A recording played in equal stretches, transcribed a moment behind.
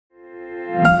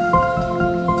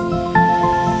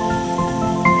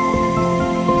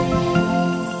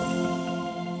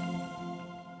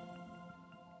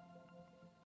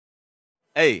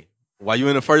While you're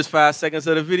in the first 5 seconds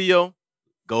of the video,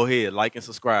 go ahead, like and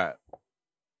subscribe.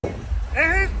 And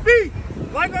his feet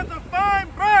like unto fine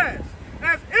brass,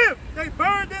 as if they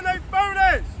burned in a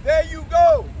furnace. There you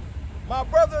go. My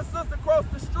brother and sister across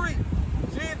the street,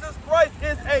 Jesus Christ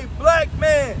is a black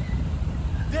man.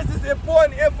 This is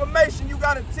important information you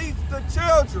got to teach the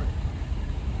children.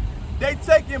 They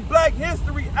taking black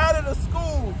history out of the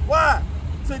schools. Why?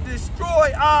 To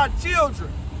destroy our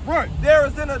children. Right. There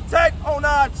is an attack on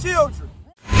our children.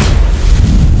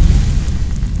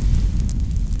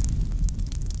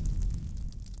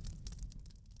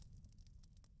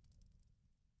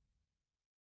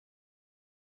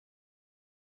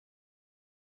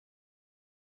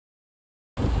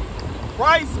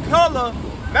 Christ's color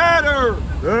matters.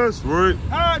 That's right.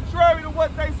 Contrary to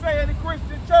what they say in the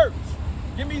Christian church.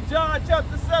 Give me John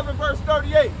chapter 7, verse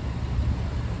 38.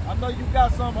 I know you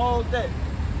got some hold that.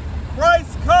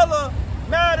 Christ's color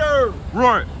matters.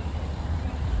 Right.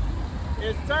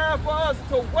 It's time for us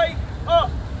to wake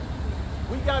up.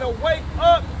 We got to wake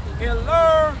up and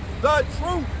learn the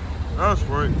truth. That's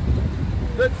right.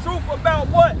 The truth about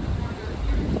what?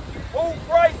 Who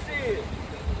Christ is.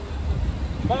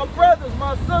 My brothers,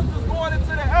 my sisters going into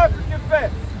the African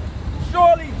fest.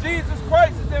 Surely Jesus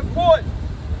Christ is important.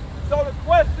 So the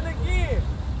question again,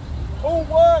 who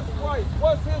was Christ?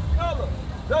 What's his color?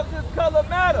 Does his color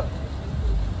matter?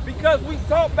 Because we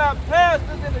talk about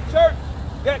pastors in the church,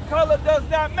 that color does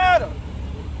not matter.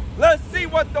 Let's see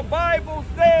what the Bible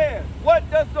says. What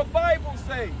does the Bible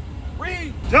say?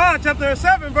 Read. John chapter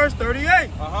 7, verse 38.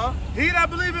 He He that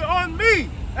believeth on me,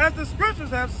 as the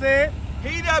scriptures have said,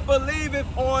 that believeth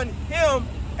on him,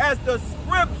 as the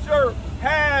scripture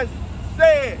has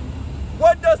said.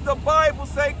 What does the Bible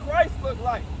say Christ look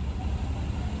like?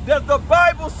 Does the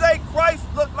Bible say Christ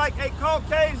look like a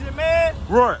Caucasian man?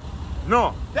 right.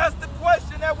 No. That's the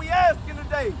question that we asking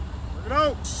today. Look it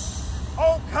out.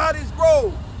 On Cottage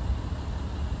Grove,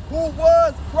 who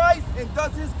was Christ and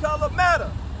does his color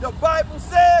matter? The Bible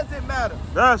says it matters.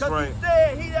 That's right. right. He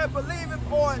said, he that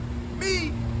believeth on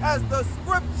me, as the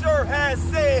scripture has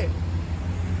said.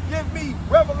 Give me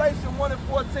Revelation 1 and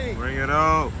 14. Bring it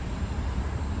out.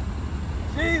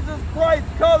 Jesus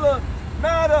Christ's color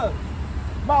matters.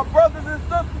 My brothers and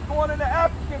sisters going in the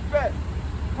African fest,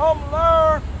 come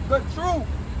learn the truth.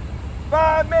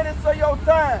 5 minutes of your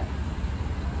time.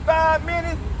 5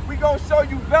 minutes, we gonna show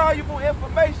you valuable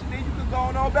information, then you can go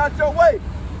on about your way.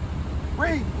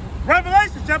 Read.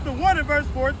 Revelation chapter 1 and verse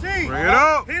 14. Bring it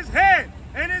out. His head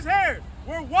and his hairs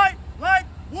were white like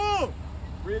wool.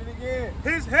 Read it again.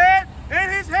 His head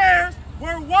and his hairs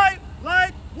were white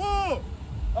like wool.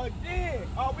 Again,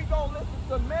 are we gonna listen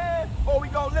to man or we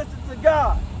gonna listen to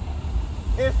God?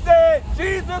 It said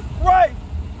Jesus Christ's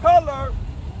color,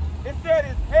 it said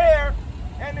his hair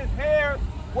and his hairs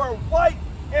were white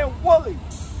and woolly.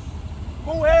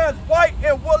 Who has white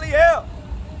and woolly hair?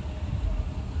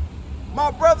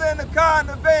 My brother in the car in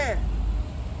the van.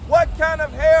 What kind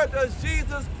of hair does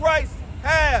Jesus Christ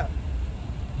have?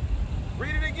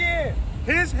 Read it again.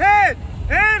 His head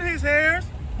and his hairs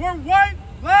were white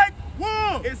like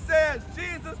wool. It says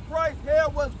Jesus Christ's hair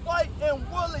was white and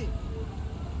woolly.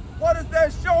 What is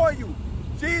that showing you?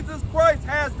 Jesus Christ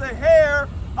has the hair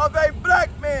of a black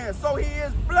man, so he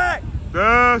is black.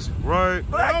 That's right.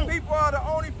 Black people are the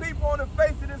only people on the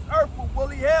face of this earth with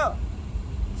woolly hair.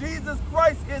 Jesus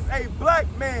Christ is a black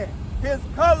man. His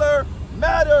color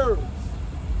matters.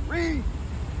 Read.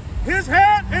 His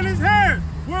head and his hairs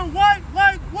were white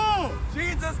like wool.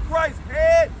 Jesus Christ's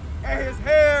head and his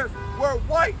hairs were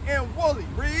white and woolly.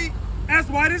 Read. As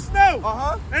white as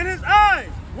snow. And his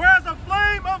eyes were as a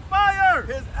flame of fire.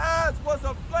 His eyes was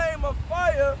a flame of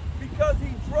fire because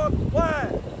he drunk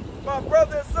wine. My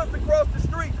brother and sister across the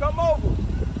street, come over.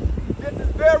 This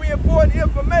is very important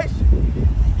information.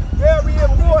 Very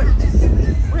important.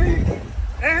 Read.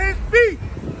 And his feet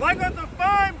like unto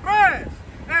fine brass,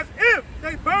 as if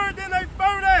they burned in a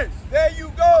furnace. There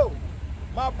you go.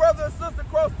 My brother and sister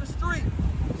across the street,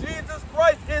 Jesus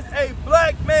Christ is a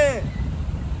black man.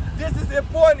 This is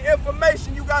important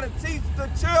information you got to teach the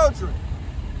children.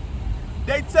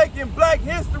 They taking black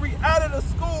history out of the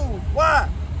schools. Why?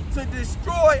 To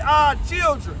destroy our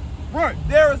children. Right.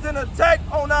 There is an attack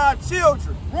on our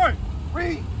children. Right.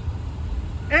 Read.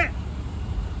 And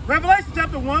Revelation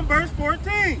chapter 1 verse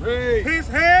 14. Read. His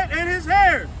head and his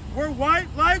hairs were white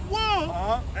like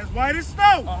wool, as white as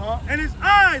snow. And his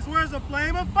eyes were as a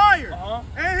flame of fire.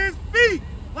 And his feet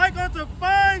like unto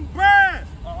fine brass,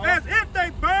 as if they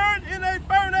burned in a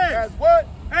furnace. As what?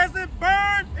 As it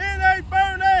burned in a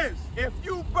furnace. If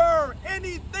you burn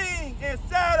anything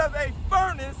inside of a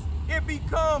furnace, it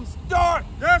becomes dark.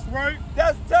 That's right.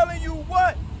 That's telling you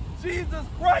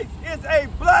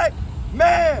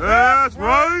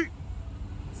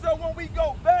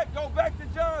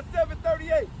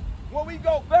we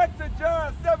go back to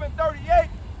John 7:38,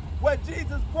 where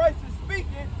Jesus Christ is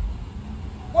speaking,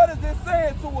 what is it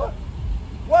saying to us?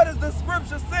 What is the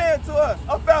scripture saying to us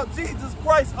about Jesus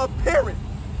Christ appearing?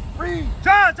 Read.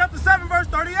 John chapter 7, verse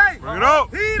 38. Bring it up.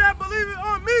 He that believeth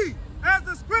on me, as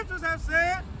the scriptures have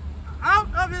said, out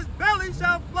of his belly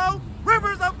shall flow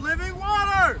rivers of living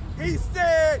water. He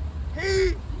said,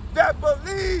 he that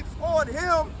believes on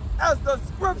him, as the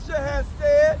scripture has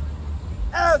said,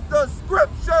 as the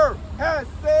scripture has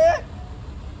said,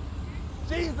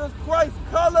 Jesus Christ's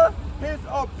color, his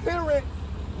appearance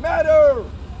matters.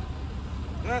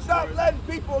 Stop letting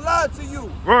people lie to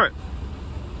you. Right.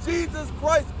 Jesus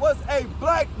Christ was a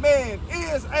black man,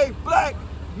 is a black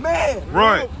man.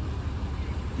 Right.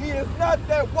 He is not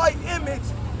that white image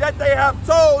that they have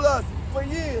told us for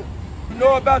years. You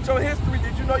know about your history?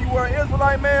 Did you know you were an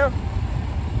Israelite, man?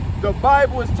 The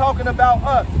Bible is talking about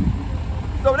us.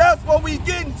 So that's what we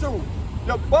getting to.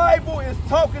 The Bible is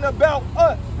talking about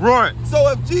us. Right. So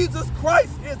if Jesus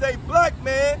Christ is a black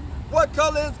man, what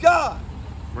color is God?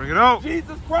 Bring it out.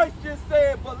 Jesus Christ just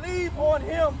said, believe on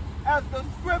him as the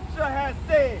scripture has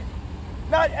said.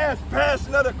 Not as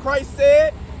Passion of the Christ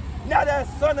said, not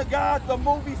as Son of God the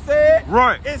movie said.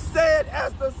 Right. It said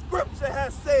as the scripture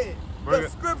has said. Bring The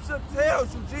it. scripture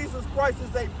tells you Jesus Christ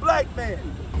is a black man.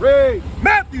 Read.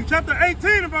 Matthew chapter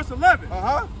 18 and verse 11.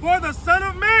 For the Son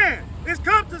of Man is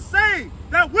come to save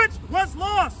that which was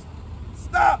lost.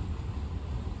 Stop.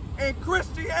 In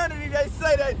Christianity, they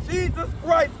say that Jesus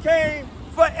Christ came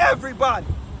for everybody.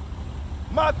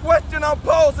 My question I'm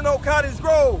posing on Cottage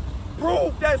Grove,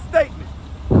 prove that statement.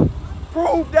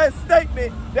 Prove that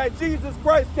statement that Jesus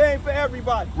Christ came for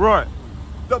everybody. Right.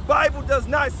 The Bible does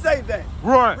not say that.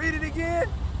 Right. Read it again.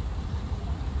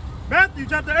 Matthew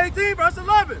chapter 18 verse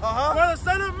 11. For the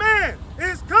Son of Man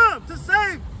is come to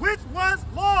save which was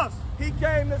lost. He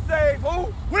came to save who?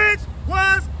 Which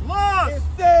was lost. It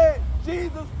said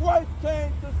Jesus Christ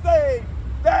came to save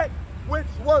that which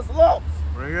was lost.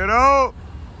 Bring it out.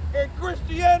 In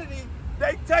Christianity,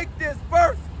 they take this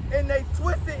verse and they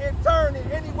twist it and turn it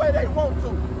any way they want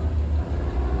to.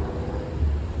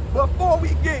 Before we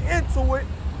get into it,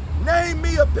 name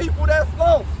me a people that's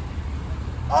lost.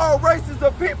 All races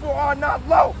of people are not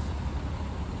lost.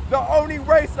 The only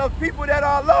race of people that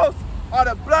are lost are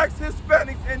the blacks,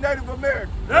 Hispanics, and Native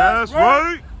Americans. That's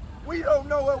right. We don't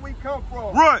know where we come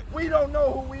from. Right. We don't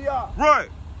know who we are. Right.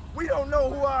 We don't know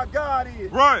who our God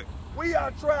is. Right. We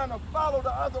are trying to follow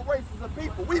the other races of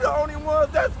people. We the only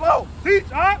ones that's lost. Teach,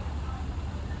 huh?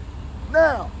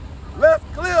 Now, let's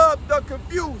clear up the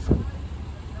confusion.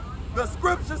 The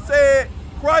scripture said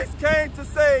Christ came to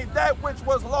save that which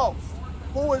was lost.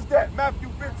 Who is that? Matthew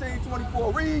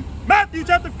 15:24. Read. Matthew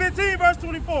chapter 15 verse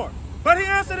 24. But he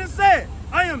answered and said,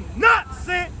 I am not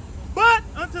sent but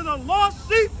unto the lost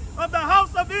sheep of the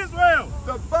house of Israel.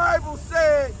 The Bible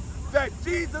said that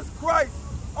Jesus Christ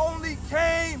only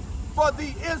came for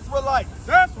the Israelites.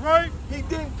 That's right. He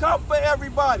didn't come for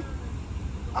everybody.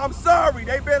 I'm sorry,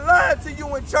 they've been lying to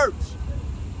you in church.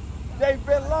 They've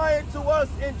been lying to us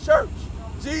in church.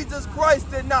 Jesus Christ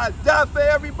did not die for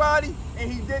everybody,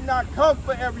 and he did not come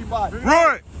for everybody.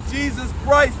 Right. Jesus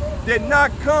Christ did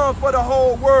not come for the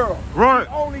whole world. Right.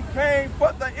 He only came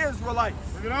for the Israelites.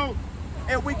 You know?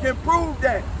 And we can prove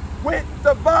that with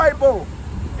the Bible.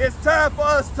 It's time for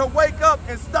us to wake up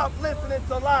and stop listening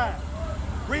to lies.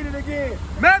 Read it again.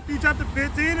 Matthew chapter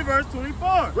 15 and verse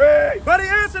 24. Read. But he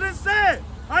answered and said,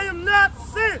 I am not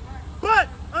sent but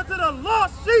unto the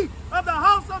lost sheep of the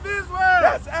house of Israel.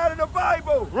 That's out of the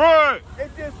Bible. Right.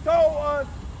 It just told us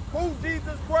who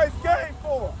Jesus Christ came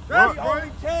for. That's He right.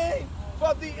 only came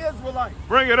for the Israelites.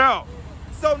 Bring it out.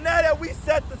 So now that we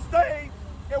set the stage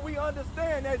and we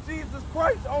understand that Jesus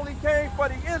Christ only came for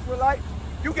the Israelites,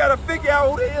 you got to figure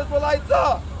out who the Israelites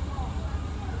are.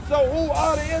 So who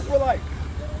are the Israelites?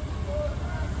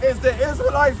 Is the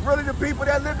Israelites really the people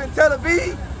that live in Tel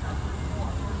Aviv?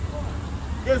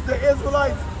 Is the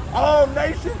Israelites all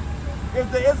nations? Is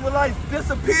the Israelites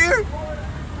disappeared?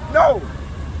 No.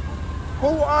 Who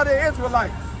are the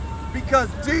Israelites? Because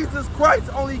Jesus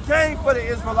Christ only came for the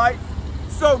Israelites.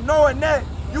 So knowing that,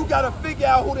 you got to figure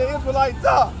out who the Israelites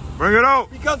are. Bring it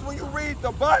out. Because when you read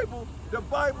the Bible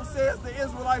says the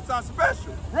Israelites are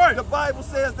special. Right. The Bible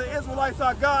says the Israelites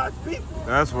are God's people.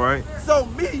 That's right. So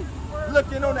me,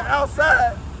 looking on the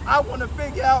outside, I want to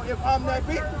figure out if I'm that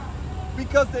people.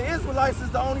 Because the Israelites is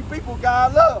the only people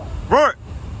God loves. Right.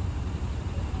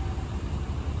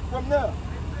 From there,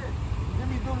 give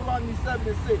me Deuteronomy 7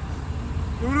 and 6.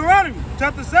 Deuteronomy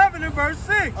chapter 7 and verse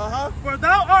 6. For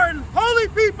thou art an holy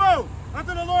people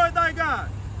unto the Lord thy God.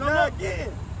 Now again,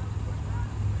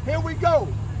 here we go.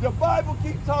 The Bible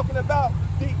keeps talking about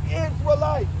the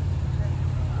Israelites.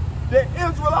 The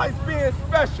Israelites being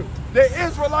special. The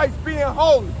Israelites being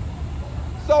holy.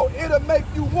 So it'll make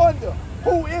you wonder,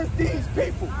 who is these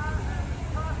people?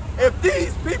 If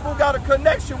these people got a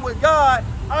connection with God,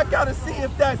 I got to see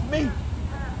if that's me.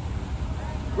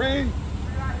 Read.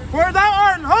 For thou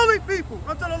art an holy people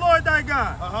unto the Lord thy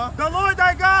God. The Lord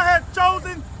thy God hath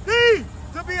chosen thee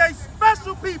to be a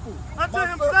special people unto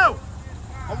himself.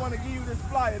 I want to give you this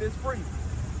flyer, this free.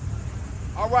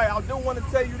 All right, I do want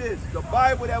to tell you this. The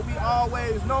Bible that we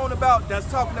always known about, that's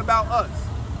talking about us.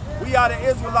 We are the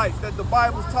Israelites that the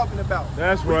Bible's talking about.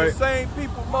 That's We're right. the same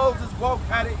people Moses walked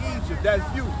out of Egypt.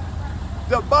 That's you.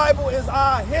 The Bible is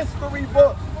our history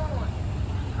book.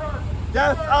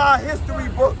 That's our history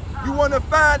book. You want to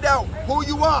find out who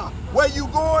you are, where you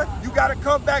going, you got to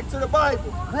come back to the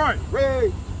Bible. Right.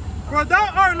 Read. For thou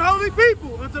art an holy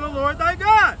people unto the Lord thy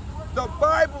God. The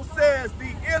Bible says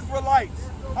the Israelites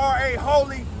are a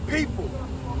holy people.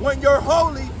 When you're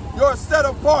holy, you're set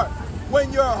apart.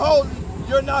 When you're holy,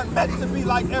 you're not meant to be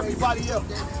like everybody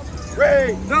else.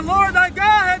 Read. The Lord thy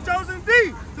God hath chosen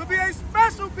thee to be a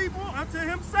special people unto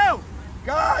himself.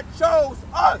 God chose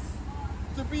us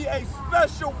to be a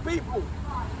special people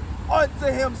unto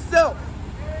himself.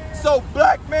 So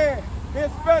black man,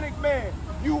 Hispanic man,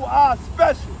 you are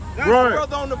special. That's right.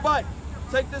 Brother on the bike.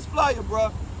 Take this flyer,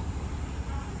 bro.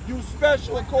 You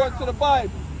special according to the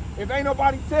Bible. If ain't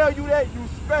nobody tell you that, you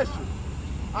special.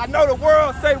 I know the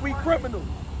world say we criminals.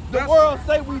 The world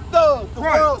say we thugs. The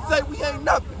world say we ain't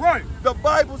nothing. Right. The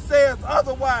Bible says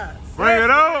otherwise. Bring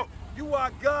it out. You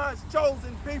are God's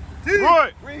chosen people.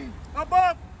 Right. Read.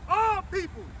 Above all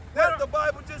people. What the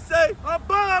Bible just say?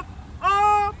 Above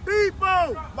all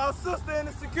people. My sister in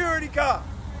the security car.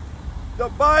 The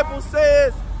Bible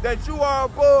says that you are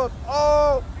above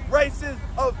all races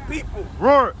of people.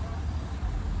 Right.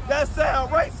 That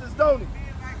sound racist, don't it?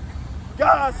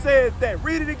 God says that.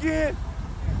 Read it again.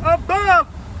 Above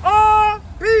all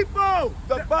people.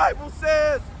 The Bible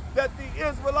says that the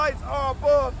Israelites are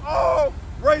above all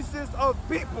races of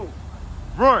people.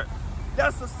 Right.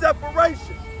 That's a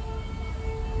separation.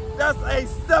 That's a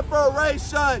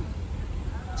separation.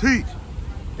 Teach.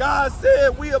 God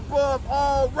said we above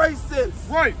all races.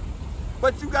 Right.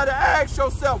 But you got to ask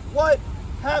yourself, what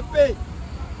happened?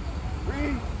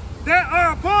 Read. That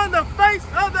are upon the face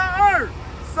of the earth.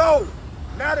 So,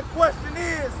 now the question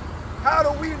is, how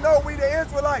do we know we the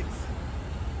Israelites?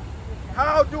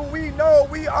 How do we know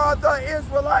we are the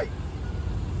Israelites?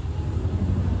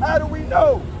 How do we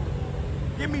know?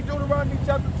 Give me Deuteronomy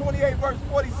chapter 28, verse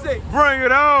 46. Bring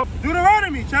it out.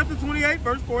 Deuteronomy chapter 28,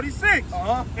 verse 46.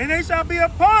 And they shall be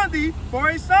upon thee for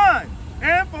a sign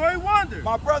and for a wonder.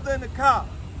 My brother in the car,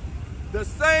 the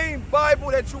same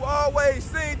Bible that you always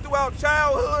seen throughout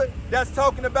childhood, that's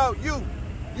talking about you.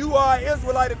 You are an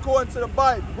Israelite according to the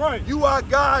Bible. Right. You are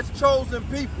God's chosen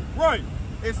people. Right.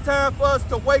 It's time for us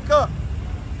to wake up.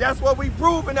 That's what we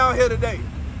proving out here today.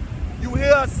 You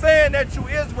hear us saying that you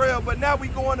Israel, but now we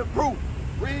going to prove.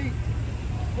 Read.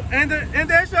 And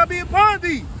there shall be upon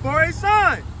thee for a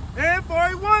sign and for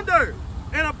a wonder,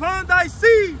 and upon thy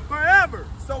seed forever.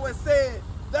 So it said,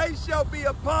 they shall be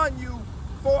upon you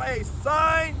for a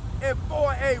sign and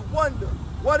for a wonder.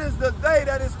 What is the they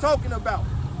that is talking about?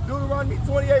 Deuteronomy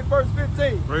 28, verse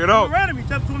 15. Bring it out. Deuteronomy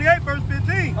chapter 28, verse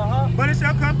 15. But it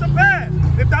shall come to pass,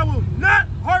 if thou wilt not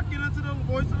hearken unto the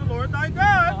voice of the Lord thy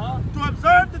God, to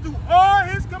observe to do all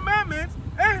his commandments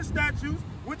and his statutes,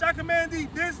 which I command thee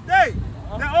this day,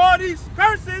 that all these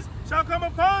curses shall come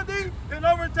upon thee and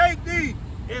overtake thee.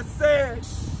 It said,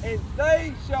 and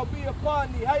they shall be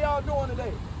upon thee. How y'all doing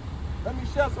today? Let me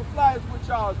share some flyers with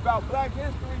y'all. It's about Black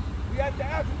history. We at the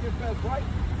African Fest, right?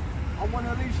 I want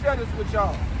to at least share this with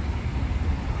y'all.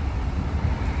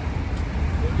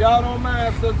 If y'all don't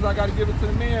mind, sisters, I got to give it to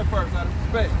the men first, out of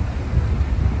respect.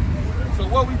 So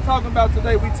what we talking about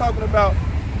today, we talking about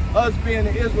us being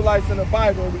the Israelites in the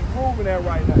Bible. We proving that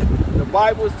right now. The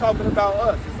Bible is talking about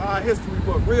us. It's our history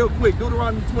book. Real quick,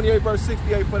 Deuteronomy 28, verse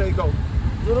 68, before they go.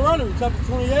 Deuteronomy chapter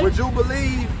 28. Would you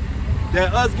believe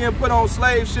that us getting put on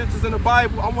slave ships is in the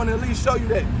Bible? I want to at least show you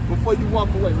that before you walk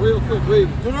away. Real quick, read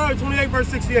it. Deuteronomy 28, verse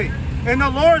 68. And the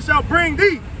Lord shall bring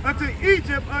thee unto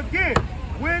Egypt again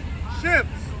with ships.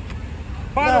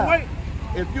 By the way,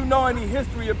 if you know any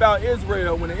history about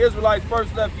Israel, when the Israelites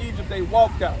first left Egypt, they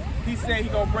walked out. He said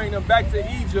he's going to bring them back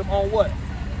to Egypt on what?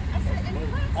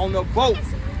 On the boat.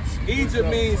 Egypt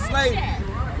means slavery.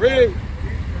 Read.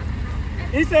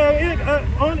 He said,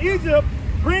 on Egypt,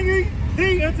 bringing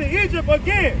thee into Egypt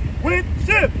again with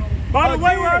ships. By the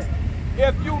way,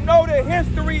 if you know the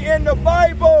history in the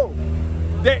Bible,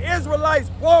 the Israelites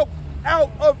walked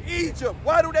out of Egypt.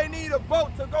 Why do they need a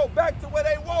boat to go back to where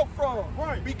they walked from?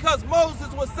 Right. Because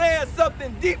Moses was saying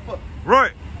something deeper.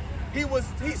 Right. He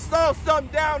saw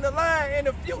something down the line in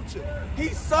the future. He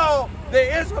saw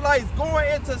the Israelites going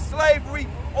into slavery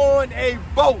on a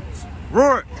boat.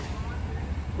 Right.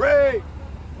 Right.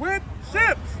 With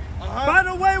ships. By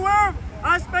the way, wherever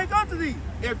I spake unto thee.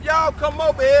 If y'all come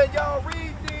over here, y'all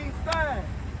read these signs.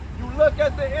 You look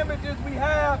at the images we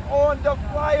have on the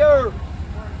flyer.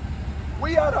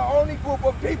 We are the only group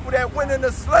of people that went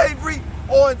into slavery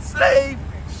on slave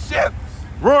ships.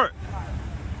 Right.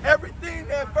 Everything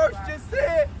that verse just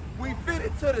said, we fit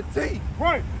it to the T.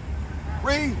 Right.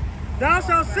 Read. Thou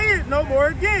shalt see it no more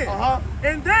again.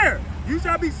 And there you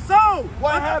shall be sold.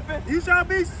 What happened? You shall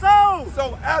be sold.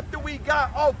 So after we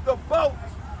got off the boat,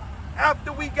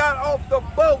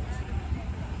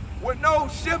 when no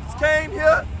ships came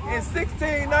here in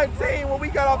 1619, when we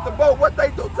got off the boat, what they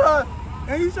do to us?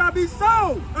 And you shall be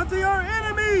sold unto your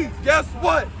enemies. Guess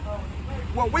what?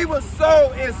 When we were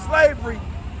sold in slavery,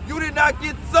 you did not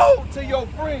get sold to your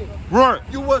friends. Right.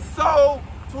 You were sold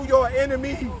to your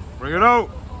enemies. Bring it out.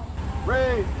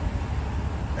 Read.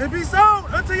 And be sold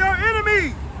unto your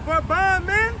enemies for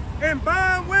bondmen and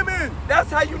bondwomen.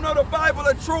 That's how you know the Bible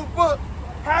a true book.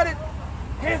 How did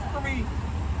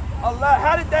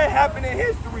that happen in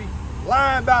history,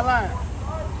 line by line?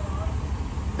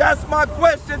 That's my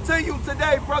question to you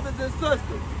today, brothers and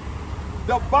sisters.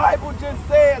 The Bible just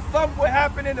said something would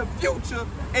happen in the future,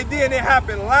 and then it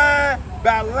happened line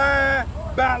by line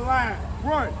by line.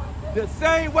 Right. The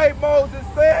same way Moses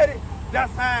said it,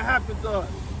 that's how it happened to us.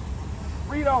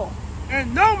 Read on.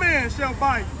 And no man shall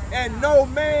buy you. And no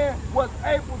man was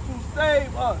able to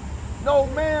save us. No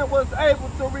man was able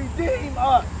to redeem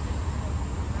us.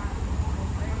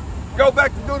 Go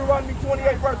back to Deuteronomy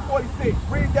 28, verse 46.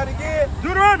 Read that again.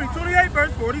 Deuteronomy 28,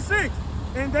 verse 46.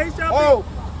 And they shall be...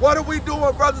 What are we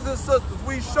doing, brothers and sisters?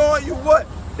 We showing you what?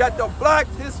 That the blacks,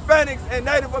 Hispanics, and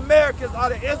Native Americans are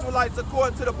the Israelites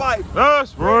according to the Bible.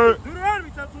 That's right.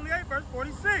 Deuteronomy 28, verse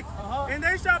 46. And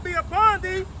they shall be upon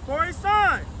thee for a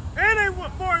sign, and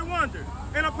for a wonder,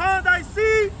 and upon thy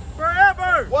seed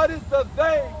forever. What is the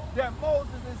they that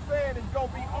Moses is saying is going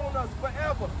to be on us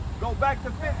forever? Go back to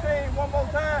 15 one more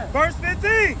time. Verse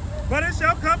 15. But it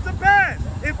shall come to pass,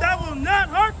 if thou wilt not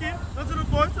hearken unto the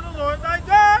voice of the Lord thy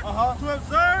God, to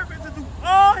observe and to do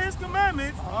all his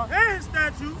commandments and his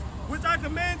statutes, which I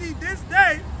command thee this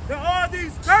day, that all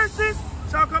these curses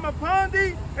shall come upon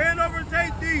thee and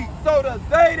overtake thee. So the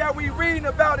they that we reading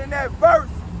about in that verse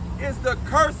is the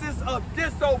curses of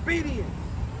disobedience.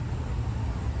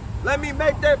 Let me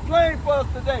make that plain for us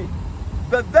today.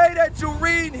 The they that you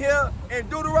read here in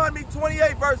Deuteronomy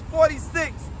 28 verse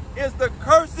 46 is the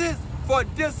curses for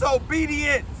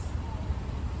disobedience.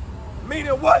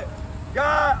 Meaning what?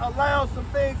 God allows some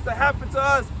things to happen to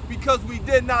us because we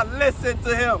did not listen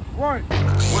to him. Right.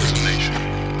 What is a nation?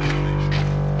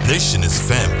 Nation is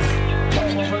family.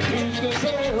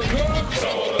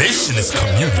 Nation is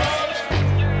community.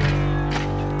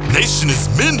 Nation is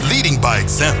men leading by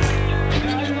example.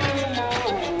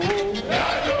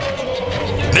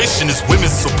 Nation is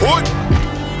women's support.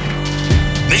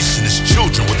 Nation is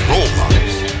children with role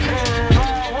models.